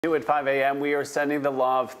At 5 a.m. we are sending the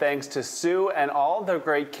love thanks to Sue and all the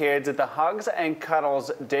great kids at the Hugs and Cuddles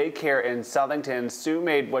daycare in Southington. Sue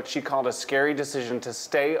made what she called a scary decision to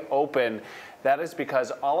stay open. That is because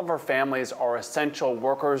all of her families are essential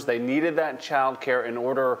workers. They needed that child care in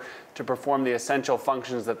order to perform the essential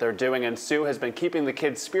functions that they're doing. And Sue has been keeping the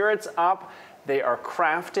kids' spirits up. They are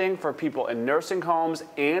crafting for people in nursing homes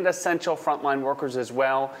and essential frontline workers as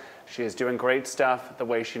well. She is doing great stuff the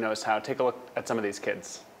way she knows how. Take a look at some of these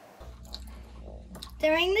kids.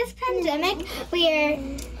 During this pandemic, we are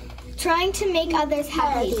trying to make others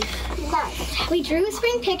happy. We drew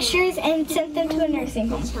spring pictures and sent them to a nursing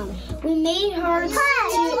home. We made hearts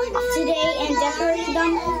today and decorated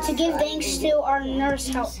them to give thanks to our nurse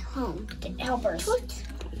helpers.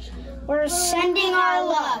 We're sending our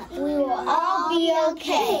love. We will all be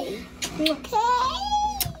okay.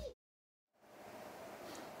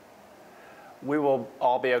 We will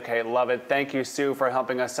all be okay. Love it. Thank you, Sue, for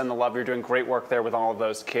helping us send the love. You're doing great work there with all of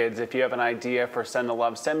those kids. If you have an idea for Send the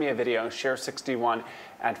Love, send me a video, share61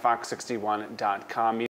 at fox61.com.